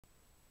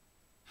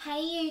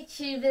Hey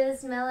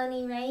YouTubers,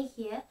 Melanie Raye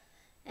here,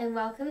 and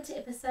welcome to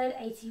episode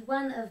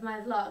 81 of my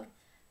vlog,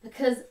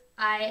 because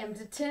I am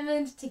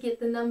determined to get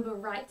the number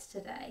right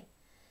today.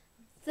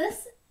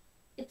 This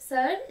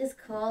episode is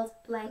called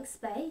Blank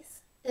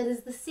Space. It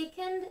is the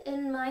second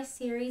in my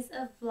series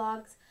of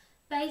vlogs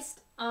based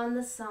on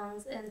the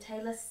songs in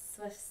Taylor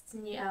Swift's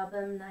new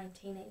album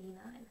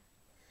 1989.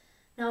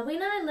 Now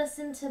when I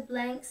listen to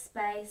Blank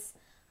Space,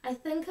 I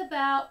think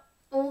about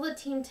all the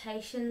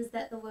temptations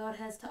that the world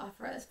has to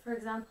offer us. For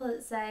example,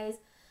 it says,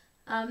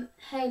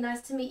 hey,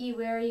 nice to meet you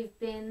where you've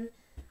been.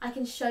 I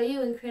can show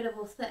you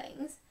incredible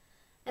things.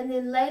 And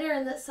then later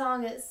in the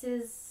song it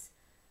says,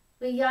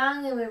 we're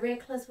young and we're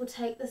reckless, we'll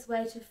take this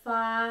way too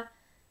far.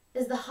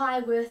 Is the high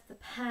worth the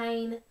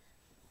pain?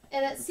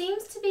 And it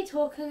seems to be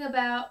talking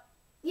about,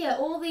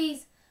 all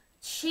these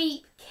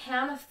cheap,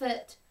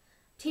 counterfeit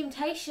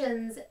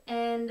temptations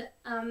and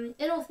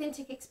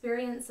inauthentic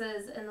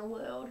experiences in the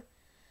world.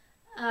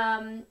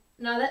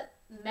 Now that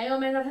may or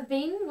may not have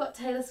been what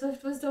Taylor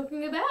Swift was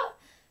talking about,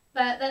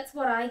 but that's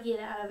what I get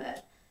out of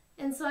it.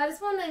 And so I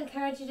just want to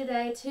encourage you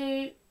today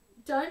to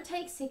don't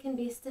take second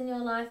best in your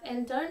life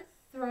and don't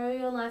throw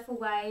your life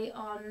away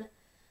on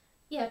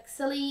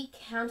silly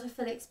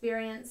counterfeit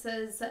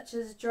experiences such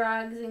as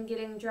drugs and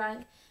getting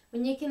drunk,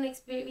 when you can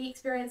be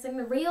experiencing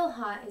the real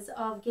highs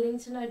of getting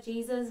to know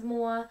Jesus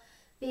more,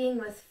 being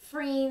with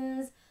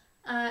friends,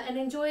 and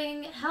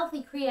enjoying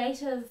healthy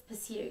creative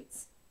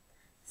pursuits.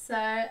 So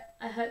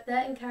I hope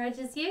that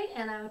encourages you,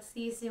 and I will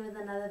see you soon with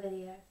another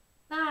video.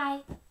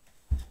 Bye!